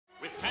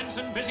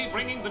Tenzin busy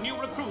bringing the new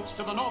recruits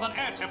to the Northern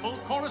Air Temple,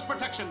 Korra's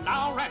protection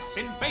now rests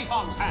in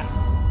Beifongs' hands.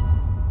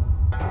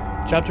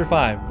 Chapter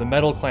 5, The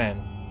Metal Clan.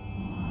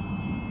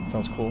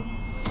 Sounds cool.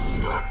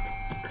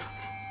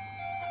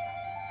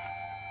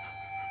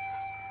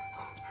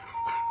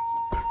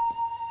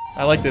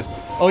 I like this.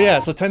 Oh yeah,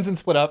 so Tenzin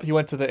split up. He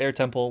went to the Air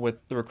Temple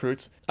with the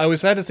recruits. I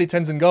was sad to see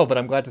Tenzin go, but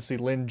I'm glad to see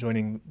Lin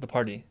joining the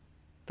party.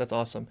 That's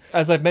awesome.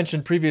 As I've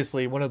mentioned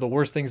previously, one of the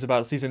worst things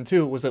about Season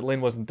 2 was that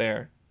Lin wasn't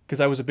there,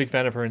 because I was a big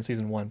fan of her in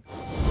Season 1.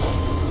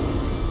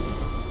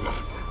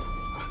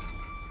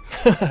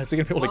 Is he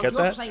gonna be able to get that?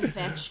 While you're playing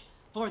fetch,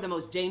 4 of the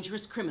most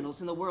dangerous criminals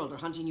in the world are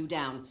hunting you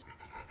down.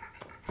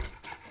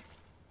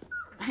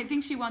 I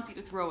think she wants you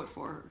to throw it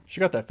for her. She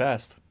got that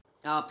fast.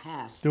 I'll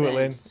pass. Do it,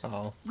 Lin. Thanks.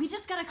 Oh. We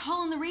just got a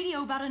call on the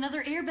radio about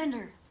another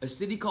airbender. A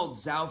city called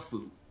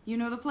Zaofu. You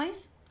know the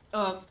place?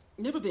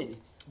 Never been,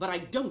 but I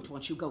don't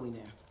want you going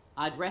there.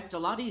 I'd rest a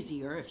lot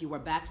easier if you were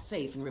back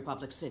safe in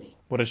Republic City.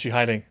 What is she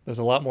hiding? There's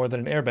a lot more than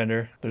an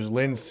airbender. There's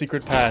Lin's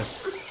secret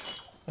past.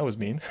 That was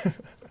mean.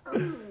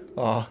 Aw.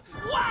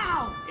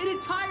 Wow! An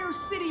entire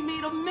city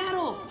made of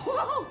metal!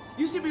 Whoa!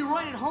 You should be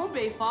right at home,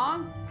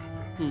 Beifong.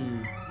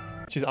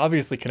 She's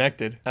obviously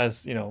connected,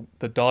 as, you know,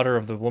 the daughter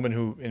of the woman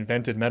who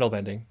invented metal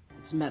bending.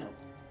 It's metal.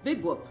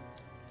 Big whoop.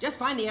 Just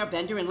find the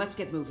airbender and let's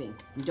get moving.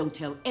 And don't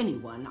tell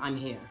anyone I'm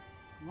here.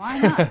 Why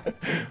not?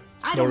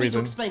 I don't need to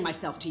explain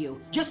myself to you.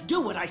 Just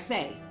do what I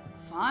say.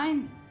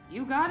 Fine.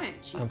 You got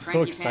it. Chief I'm so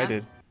Cranky excited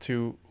Pants.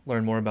 to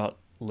learn more about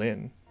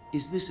Lin.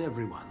 Is this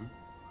everyone?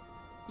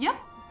 Yep,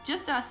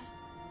 just us.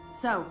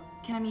 So,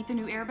 can I meet the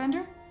new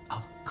airbender?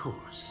 Of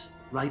course.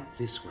 Right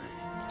this way.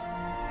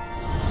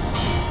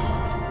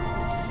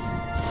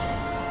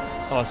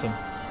 Awesome.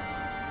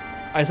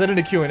 I said in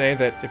a Q&A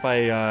that if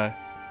I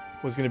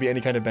was going to be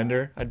any kind of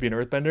bender, I'd be an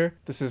earthbender.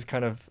 This is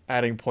kind of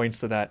adding points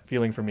to that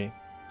feeling for me.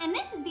 And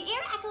this is the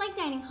Air Acolyte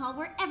Dining Hall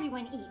where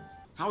everyone eats.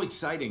 How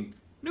exciting.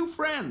 New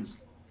friends.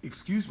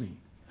 Excuse me.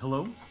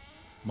 Hello?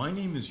 My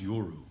name is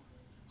Yoru.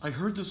 I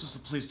heard this was the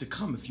place to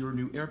come if you're a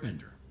new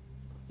airbender.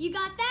 You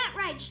got that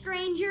right,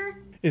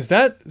 stranger. Is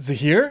that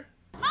Zaheer?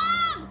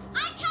 Mom!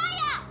 I'm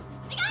Kaya!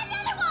 We got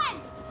another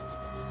one!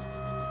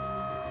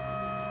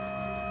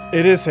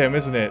 It is him,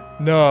 isn't it?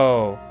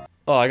 No.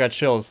 Oh, I got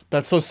chills.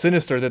 That's so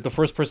sinister that the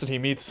first person he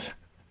meets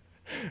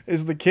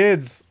is the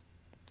kids.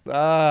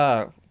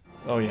 Ah.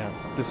 Oh yeah,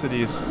 the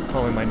city is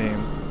calling my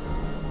name.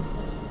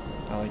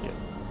 I like it.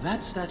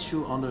 That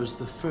statue honors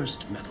the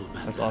first metal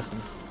bender. That's awesome.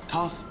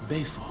 Toph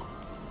Beifong,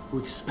 who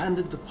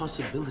expanded the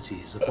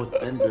possibilities of what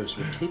benders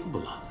were capable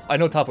of. I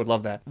know Toph would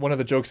love that. One of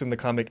the jokes in the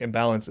comic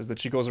Imbalance is that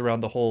she goes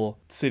around the whole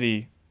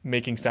city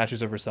making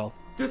statues of herself.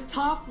 Does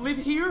Toph live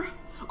here?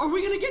 Are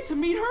we gonna get to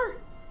meet her?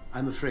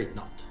 I'm afraid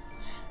not.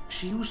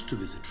 She used to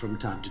visit from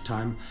time to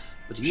time,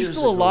 but She's years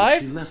still ago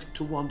alive? she left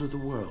to wander the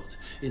world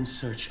in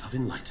search of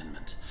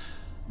enlightenment.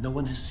 No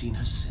one has seen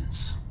her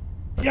since.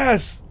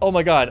 Yes! Oh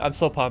my god, I'm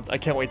so pumped. I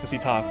can't wait to see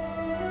Toph.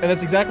 And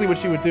that's exactly what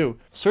she would do.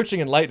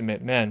 Searching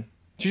enlightenment, man.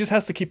 She just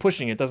has to keep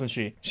pushing it, doesn't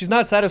she? She's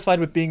not satisfied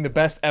with being the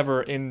best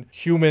ever in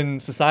human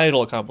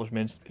societal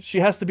accomplishments. She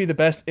has to be the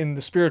best in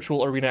the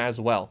spiritual arena as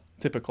well.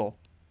 Typical.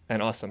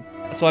 And awesome.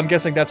 So I'm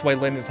guessing that's why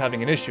Lin is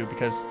having an issue,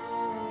 because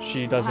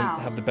she doesn't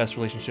have the best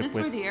relationship Is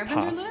this with where the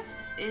airbender Toph.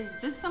 lives? Is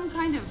this some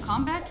kind of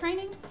combat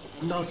training?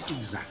 Not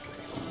exactly.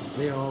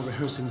 They are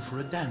rehearsing for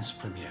a dance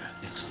premiere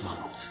next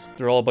month.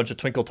 They're all a bunch of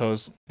twinkle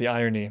toes. The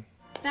irony.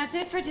 That's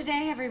it for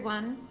today,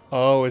 everyone.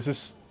 Oh, is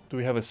this... Do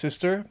we have a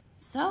sister?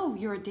 So,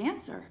 you're a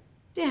dancer.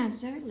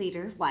 Dancer,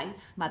 leader,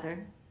 wife,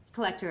 mother,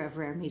 collector of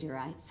rare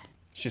meteorites.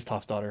 She's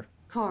Toph's daughter.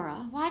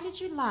 Korra, why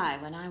did you lie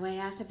when Iway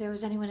asked if there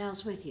was anyone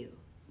else with you?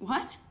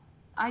 What?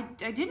 I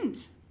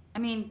didn't. I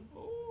mean...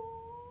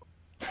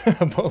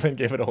 Bolin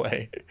gave it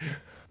away.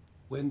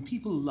 When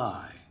people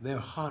lie, their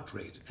heart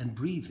rate and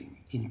breathing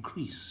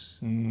increase.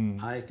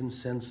 I can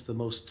sense the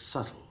most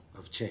subtle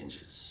of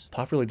changes.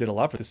 Toph really did a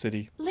lot for the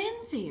city.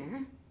 Lynn's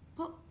here.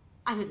 Well,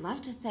 I would love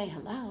to say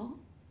hello.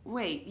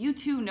 Wait, you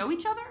two know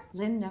each other?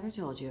 Lynn never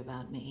told you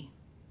about me.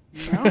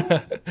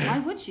 No? Why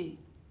would she?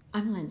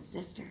 I'm Lynn's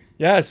sister.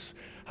 Yes.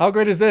 How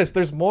great is this?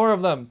 There's more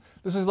of them.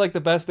 This is like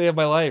the best day of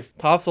my life.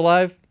 Toph's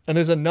alive, and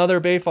there's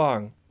another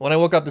Beifong. When I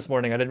woke up this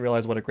morning, I didn't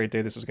realize what a great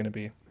day this was going to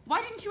be.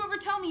 Why didn't you ever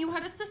tell me you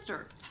had a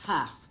sister?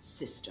 Half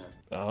sister.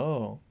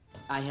 Oh.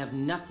 I have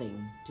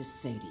nothing to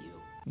say to you.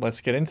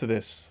 Let's get into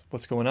this.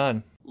 What's going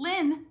on?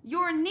 Lynn,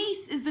 your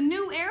niece is the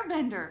new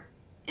airbender.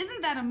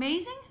 Isn't that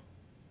amazing?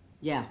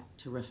 Yeah,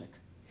 terrific.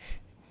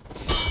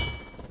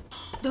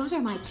 Those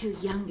are my two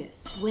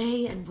youngest,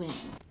 Wei and Win.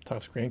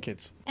 Toph's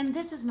grandkids. And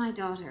this is my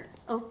daughter,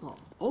 Opal.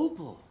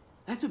 Opal.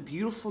 That's a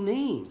beautiful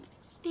name.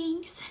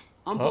 Thanks.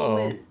 I'm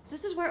Bolin.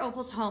 This is where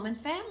Opal's home and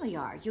family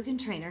are. You can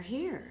train her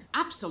here.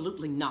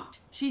 Absolutely not.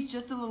 She's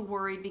just a little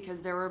worried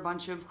because there were a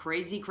bunch of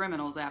crazy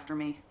criminals after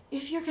me.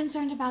 If you're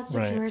concerned about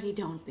security,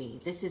 don't be.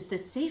 This is the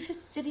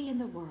safest city in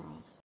the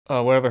world.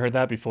 Oh, where have I heard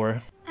that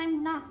before?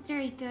 I'm not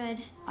very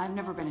good. I've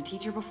never been a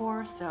teacher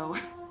before, so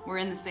we're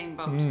in the same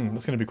boat.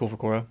 That's going to be cool for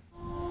Korra.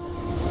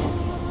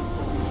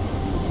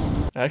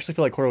 I actually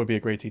feel like Korra would be a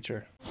great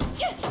teacher.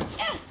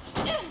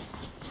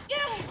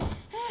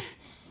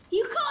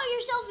 You call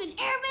yourself an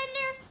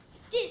airbender?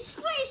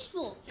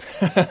 Disgraceful!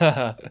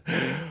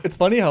 It's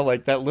funny how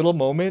like that little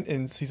moment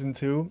in season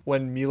 2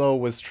 when Milo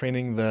was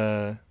training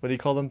the, what do you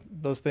call them,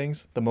 those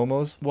things? The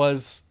Momos,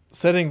 was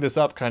setting this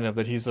up kind of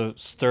that he's a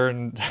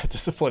stern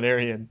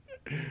disciplinarian.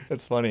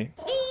 That's funny.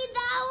 Be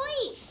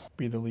the leaf!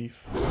 Be the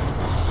leaf.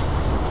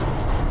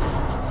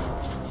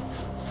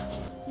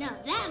 Now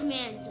that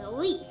man's a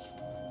leaf.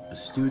 A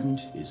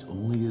student is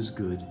only as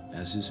good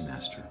as his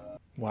master.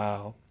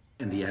 Wow.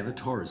 And the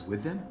Avatar is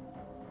with them?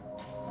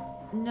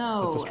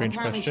 No, That's a strange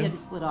apparently question. she had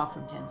to split off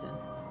from Tenzin.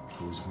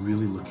 I was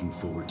really looking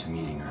forward to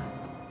meeting her.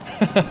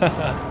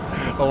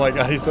 Oh my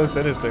god, he's so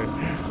sinister.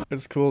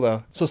 It's cool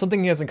though. So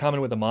something he has in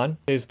common with Amon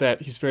is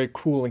that he's very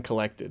cool and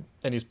collected,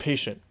 and he's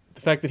patient.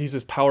 The fact that he's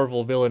this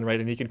powerful villain, right,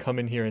 and he can come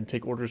in here and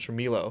take orders from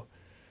Milo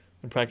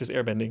and practice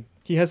airbending.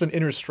 He has an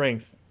inner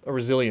strength, a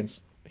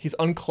resilience. He's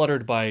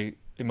uncluttered by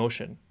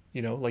emotion,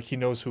 you know, like he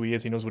knows who he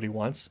is, he knows what he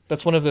wants.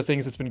 That's one of the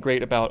things that's been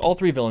great about all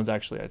 3 villains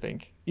actually, I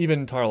think.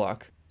 Even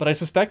Tarlok. But I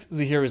suspect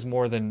Zaheer is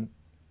more than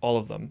all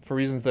of them, for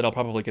reasons that I'll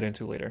probably get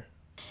into later.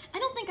 I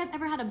don't think I've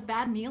ever had a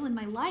bad meal in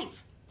my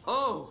life.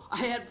 Oh, I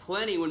had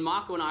plenty when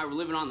Mako and I were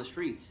living on the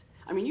streets.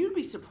 I mean, you'd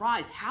be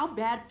surprised how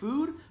bad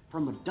food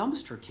from a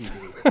dumpster can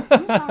be.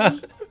 I'm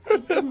sorry. I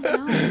didn't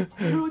know.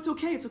 No, it's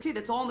okay, it's okay.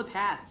 That's all in the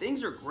past.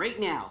 Things are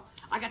great now.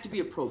 I got to be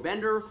a pro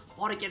bender,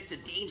 fought against a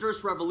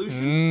dangerous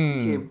revolution,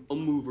 became a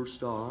mover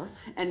star,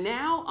 and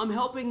now I'm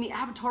helping the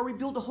Avatar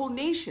rebuild a whole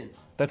nation.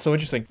 That's so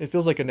interesting. It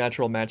feels like a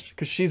natural match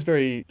because she's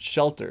very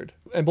sheltered.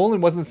 And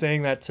Bolin wasn't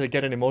saying that to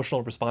get an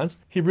emotional response.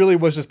 He really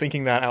was just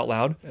thinking that out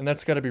loud. And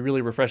that's got to be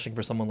really refreshing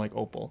for someone like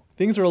Opal.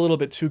 Things are a little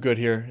bit too good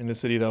here in the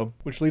city though,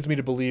 which leads me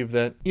to believe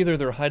that either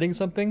they're hiding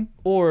something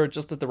or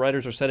just that the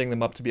writers are setting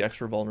them up to be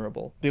extra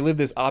vulnerable. They live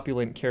this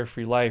opulent,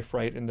 carefree life,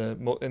 right, in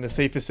the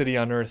safest city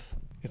on Earth.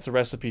 It's a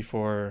recipe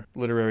for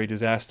literary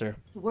disaster.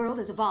 The world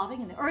is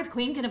evolving and the Earth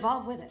Queen can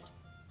evolve with it.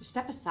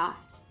 Step aside.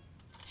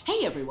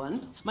 Hey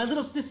everyone, my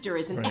little sister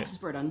is an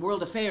expert on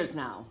world affairs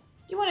now.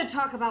 You want to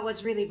talk about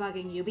what's really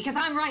bugging you? Because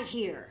I'm right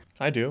here.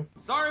 I do.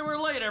 Sorry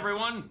we're late,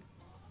 everyone.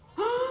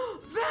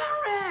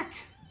 Varrick!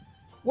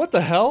 What the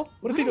hell?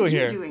 What is he doing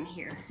here? What are you doing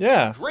here?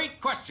 Yeah. Great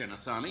question,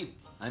 Asami.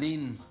 I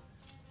mean,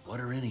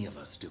 what are any of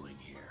us doing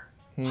here?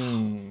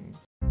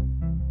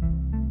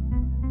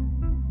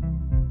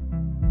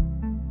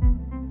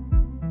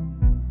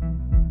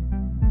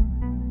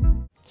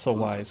 So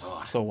wise.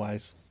 So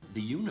wise.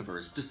 The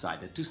universe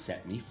decided to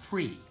set me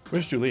free.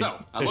 Where's Julie? So,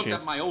 I There looked she up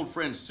is. my old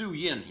friend Su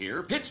Yin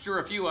here, pitched her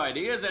a few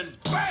ideas, and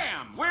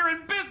bam! We're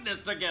in business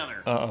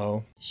together!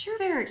 Uh-oh. Sure,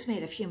 Varrick's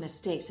made a few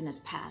mistakes in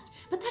his past,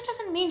 but that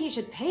doesn't mean he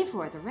should pay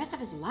for it the rest of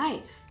his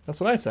life. That's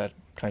what I said,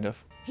 kind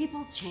of.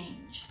 People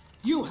change.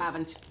 You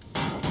haven't.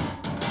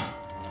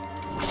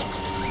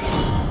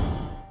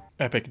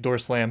 Epic door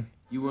slam.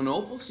 You and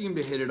Opal seem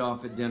to hit it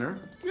off at dinner.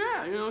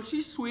 Yeah, you know,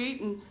 she's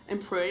sweet and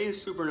pretty and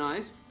super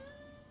nice.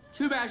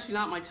 Too bad she's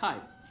not my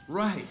type.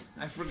 Right,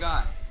 I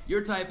forgot.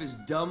 Your type is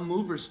dumb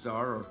mover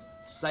star or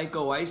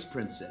psycho ice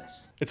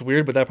princess. It's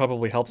weird, but that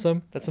probably helps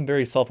him. That's some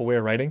very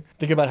self-aware writing.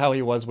 Think about how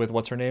he was with,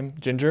 what's her name?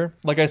 Ginger?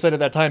 Like I said at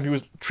that time, he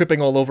was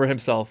tripping all over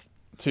himself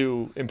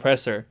to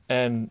impress her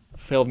and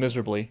failed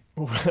miserably.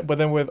 But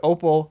then with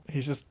Opal,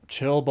 he's just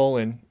chill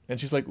Bolin. And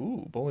she's like,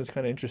 ooh, Bolin's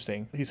kind of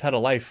interesting. He's had a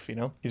life, you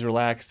know? He's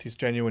relaxed, he's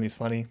genuine, he's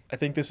funny. I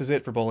think this is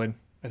it for Bolin.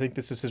 I think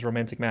this is his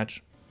romantic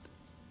match.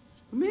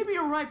 Maybe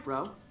you're right,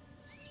 bro.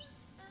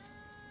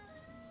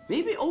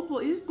 Maybe Opal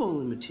is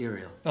Bolin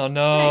material. Oh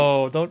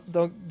no, Thanks.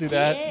 don't do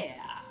that.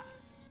 Yeah.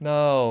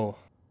 No.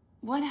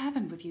 What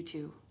happened with you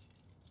two?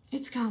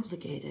 It's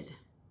complicated.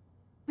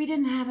 We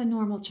didn't have a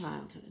normal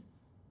childhood.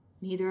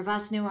 Neither of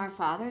us knew our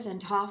fathers,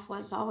 and Toph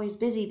was always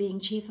busy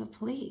being chief of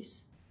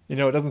police. You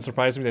know, it doesn't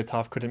surprise me that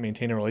Toph couldn't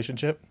maintain a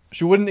relationship.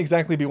 She wouldn't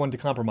exactly be one to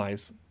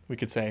compromise, we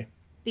could say.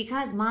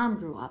 Because Mom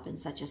grew up in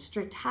such a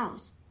strict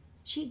house,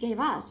 she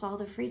gave us all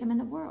the freedom in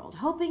the world,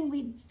 hoping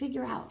we'd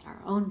figure out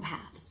our own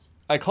paths.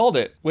 I called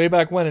it way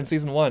back when in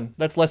season 1.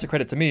 That's less a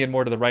credit to me and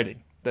more to the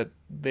writing. That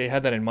they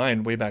had that in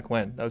mind way back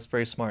when. That was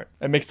very smart.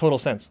 It makes total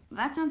sense.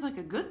 That sounds like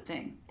a good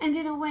thing. And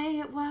in a way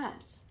it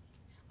was.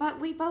 But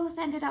we both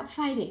ended up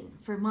fighting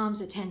for Mom's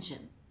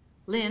attention.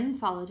 Lynn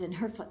followed in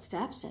her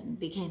footsteps and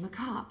became a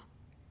cop.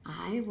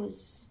 I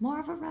was more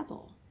of a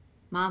rebel.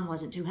 Mom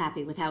wasn't too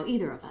happy with how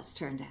either of us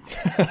turned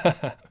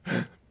out.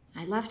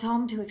 I left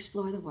home to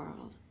explore the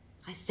world.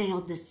 I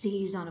sailed the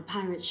seas on a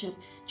pirate ship,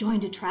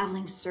 joined a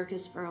traveling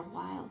circus for a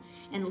while,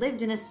 and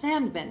lived in a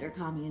sandbender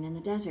commune in the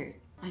desert.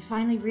 I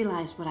finally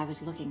realized what I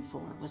was looking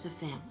for was a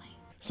family.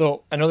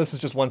 So, I know this is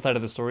just one side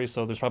of the story,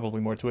 so there's probably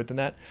more to it than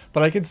that,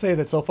 but I can say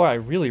that so far I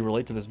really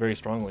relate to this very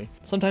strongly.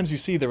 Sometimes you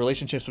see the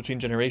relationships between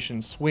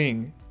generations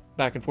swing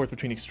back and forth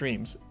between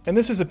extremes. And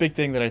this is a big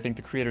thing that I think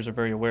the creators are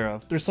very aware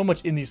of. There's so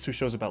much in these two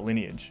shows about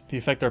lineage, the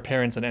effect our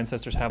parents and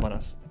ancestors have on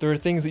us. There are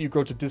things that you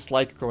grow to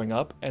dislike growing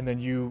up, and then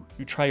you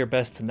try your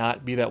best to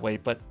not be that way,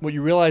 but what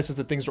you realize is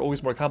that things are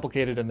always more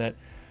complicated and that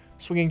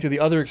swinging to the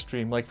other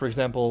extreme, like for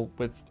example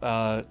with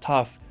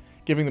Toph,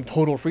 giving them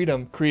total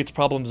freedom creates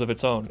problems of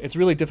its own. It's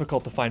really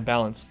difficult to find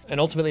balance. And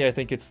ultimately, I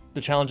think it's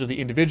the challenge of the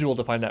individual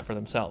to find that for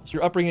themselves.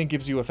 Your upbringing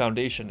gives you a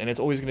foundation, and it's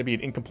always going to be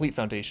an incomplete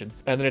foundation.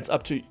 And then it's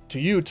up to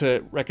you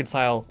to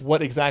reconcile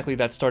what exactly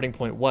that starting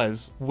point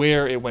was,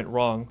 where it went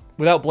wrong,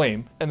 without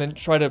blame, and then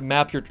try to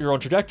map your own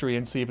trajectory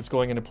and see if it's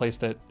going in a place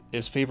that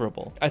is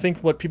favorable. I think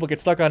what people get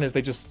stuck on is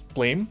they just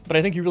blame, but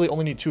I think you really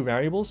only need two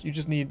variables. You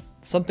just need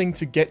something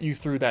to get you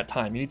through that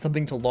time. You need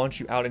something to launch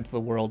you out into the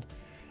world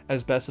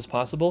as best as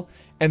possible,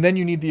 and then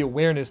you need the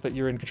awareness that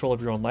you're in control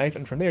of your own life,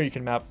 and from there you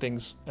can map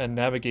things and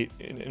navigate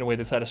in a way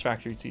that's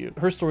satisfactory to you.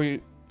 Her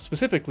story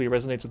specifically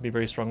resonates with me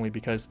very strongly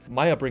because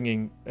my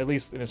upbringing, at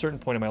least in a certain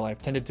point in my life,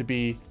 tended to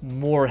be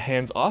more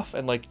hands-off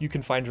and like you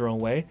can find your own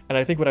way. And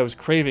I think what I was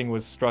craving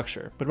was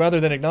structure. But rather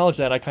than acknowledge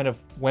that, I kind of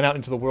went out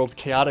into the world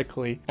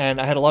chaotically,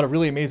 and I had a lot of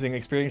really amazing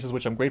experiences,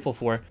 which I'm grateful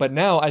for. But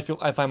now I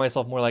find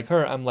myself more like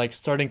her. I'm like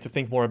starting to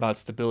think more about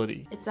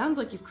stability. It sounds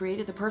like you've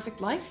created the perfect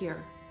life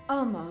here.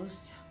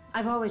 Almost.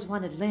 I've always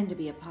wanted Lynn to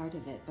be a part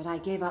of it, but I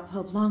gave up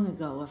hope long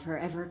ago of her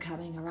ever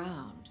coming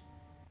around.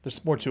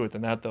 There's more to it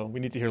than that, though. We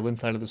need to hear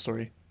Lynn's side of the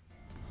story.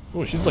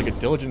 Oh, she's like a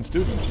diligent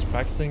student. She's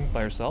practicing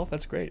by herself.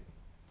 That's great.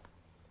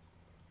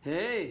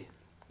 Hey,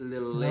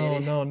 little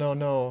lady.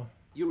 No.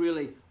 You're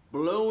really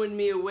blowing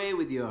me away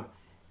with your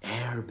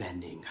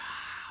airbending.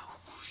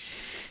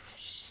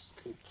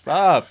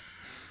 Stop.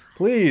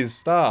 Please,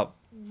 stop.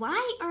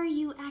 Why are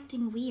you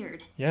acting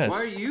weird? Yes. Why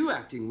are you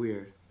acting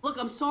weird? Look,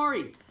 I'm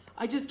sorry.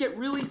 I just get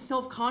really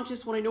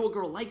self-conscious when I know a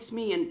girl likes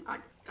me, and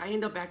I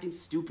end up acting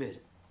stupid.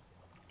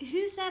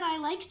 Who said I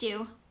liked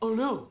you? Oh,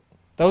 no.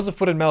 That was a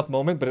foot and mouth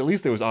moment, but at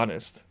least it was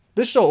honest.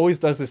 This show always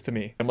does this to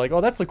me. I'm like,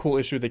 oh, that's a cool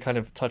issue they kind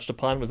of touched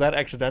upon. Was that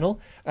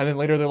accidental? And then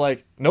later they're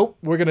like, nope,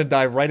 we're going to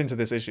dive right into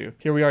this issue.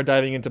 Here we are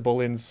diving into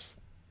Bolin's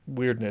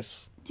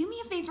weirdness. Do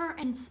me a favor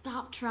and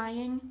stop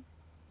trying.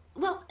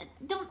 Well,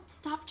 don't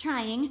stop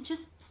trying.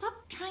 Just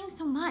stop trying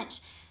so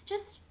much.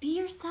 Just be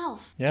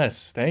yourself.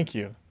 Yes, thank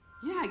you.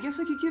 Yeah, I guess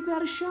I could give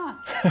that a shot.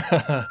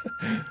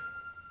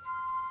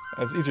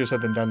 That's easier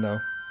said than done, though.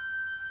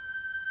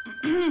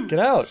 Get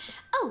out.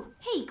 Oh,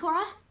 hey,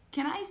 Korra.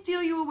 Can I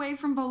steal you away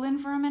from Bolin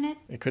for a minute?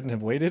 It couldn't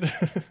have waited.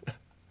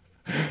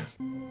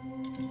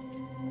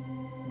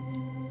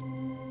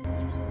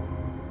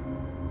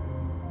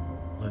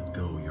 Let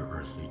go your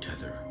earthly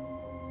tether.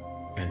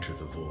 Enter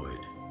the void,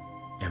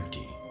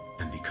 empty,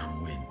 and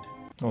become wind.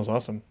 That was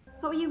awesome.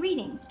 What were you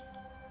reading?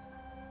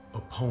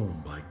 A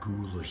poem by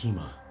Guru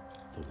Lahima,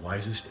 the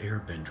wisest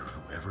airbender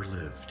who ever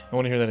lived. I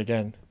want to hear that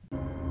again.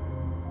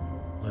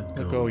 Let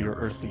go your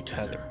earthly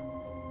tether.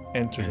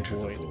 Enter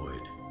the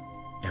void.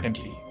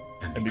 Empty.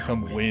 And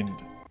become wind.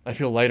 I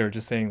feel lighter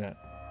just saying that.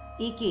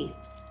 Iki,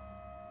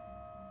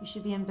 you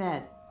should be in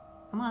bed.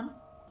 Come on.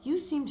 You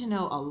seem to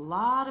know a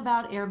lot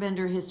about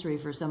airbender history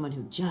for someone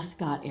who just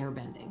got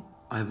airbending.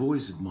 I've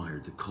always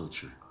admired the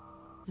culture.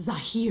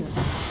 Zaheer.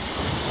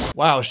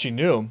 Wow, she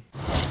knew.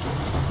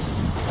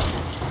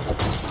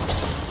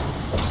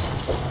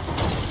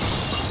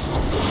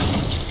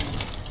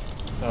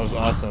 That was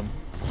awesome.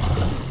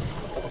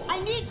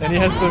 And he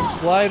has the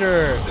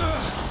glider.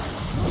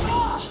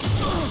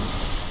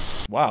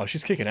 Wow,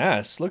 she's kicking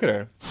ass. Look at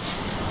her.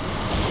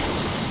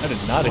 I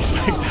did not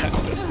expect that.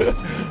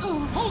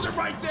 Hold it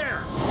right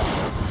there!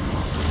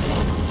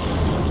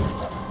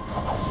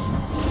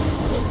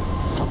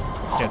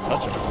 Can't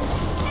touch him.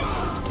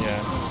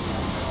 Yeah.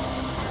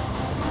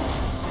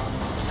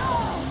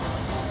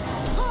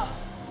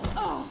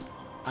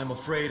 I'm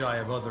afraid I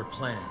have other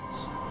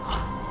plans.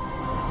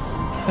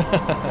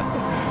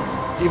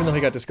 Even though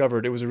he got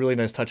discovered, it was a really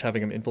nice touch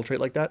having him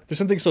infiltrate like that. There's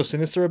something so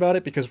sinister about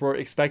it because we're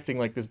expecting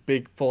like this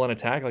big full-on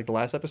attack like the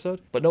last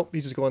episode. But nope,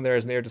 he's just going there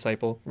as an air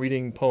disciple,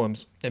 reading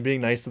poems and being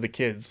nice to the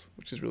kids,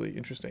 which is really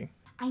interesting.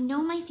 I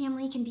know my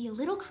family can be a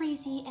little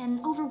crazy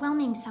and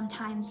overwhelming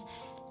sometimes,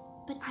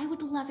 but I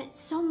would love it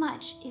so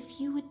much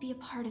if you would be a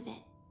part of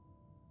it.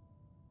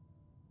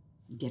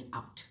 Get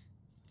out.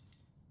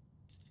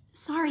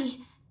 Sorry,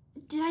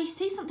 did I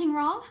say something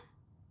wrong?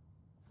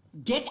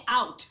 Get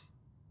out!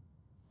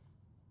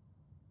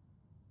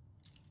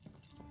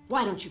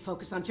 Why don't you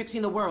focus on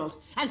fixing the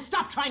world and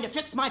stop trying to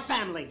fix my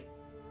family?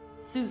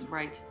 Sue's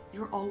right.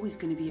 You're always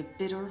going to be a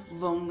bitter,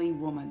 lonely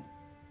woman.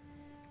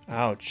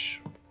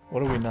 Ouch.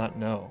 What do we not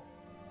know?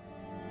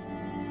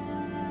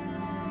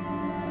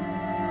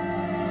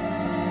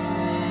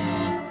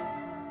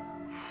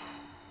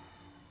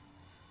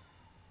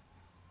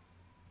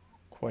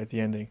 Quite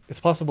the ending.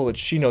 It's possible that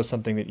she knows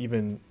something that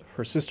even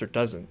her sister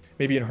doesn't.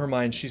 Maybe in her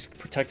mind, she's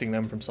protecting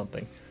them from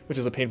something, which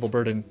is a painful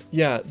burden.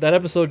 Yeah, that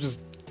episode just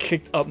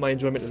kicked up my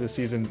enjoyment of the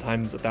season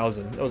times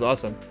 1,000. That was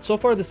awesome. So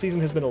far, this season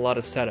has been a lot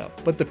of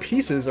setup, but the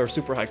pieces are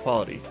super high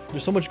quality.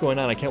 There's so much going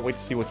on, I can't wait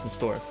to see what's in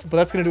store. But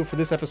that's gonna do it for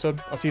this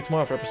episode. I'll see you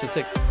tomorrow for episode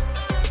 6.